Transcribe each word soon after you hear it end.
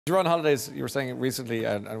You were on holidays, you were saying recently,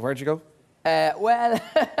 and where'd you go? Well,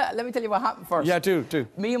 let me tell you what happened first. Yeah, do.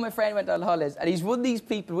 Me and my friend went on holidays, and he's one of these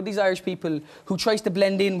people, one of these Irish people who tries to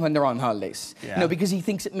blend in when they're on holidays. Yeah. You know, because he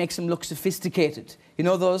thinks it makes him look sophisticated. You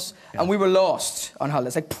know those? Yeah. And we were lost on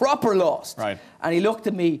holidays, like proper lost. Right. And he looked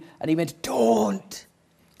at me and he went, "Don't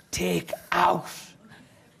take out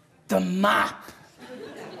the map.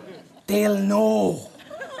 They'll know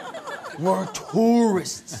we're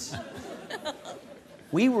tourists."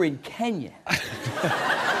 We were in Kenya.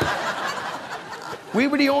 We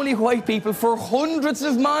were the only white people for hundreds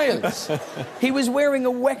of miles. He was wearing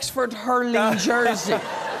a Wexford hurling jersey.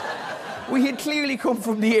 We had clearly come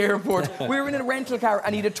from the airport. We were in a rental car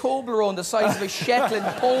and he had a Toblerone the size of a Shetland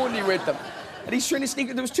pony with them. And he's trying to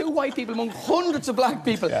sneak. There was 2 white people among hundreds of black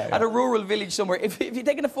people at a rural village somewhere. If you'd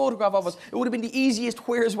taken a photograph of us, it would have been the easiest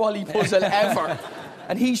Where's Wally puzzle ever.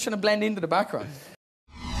 And he's trying to blend into the background.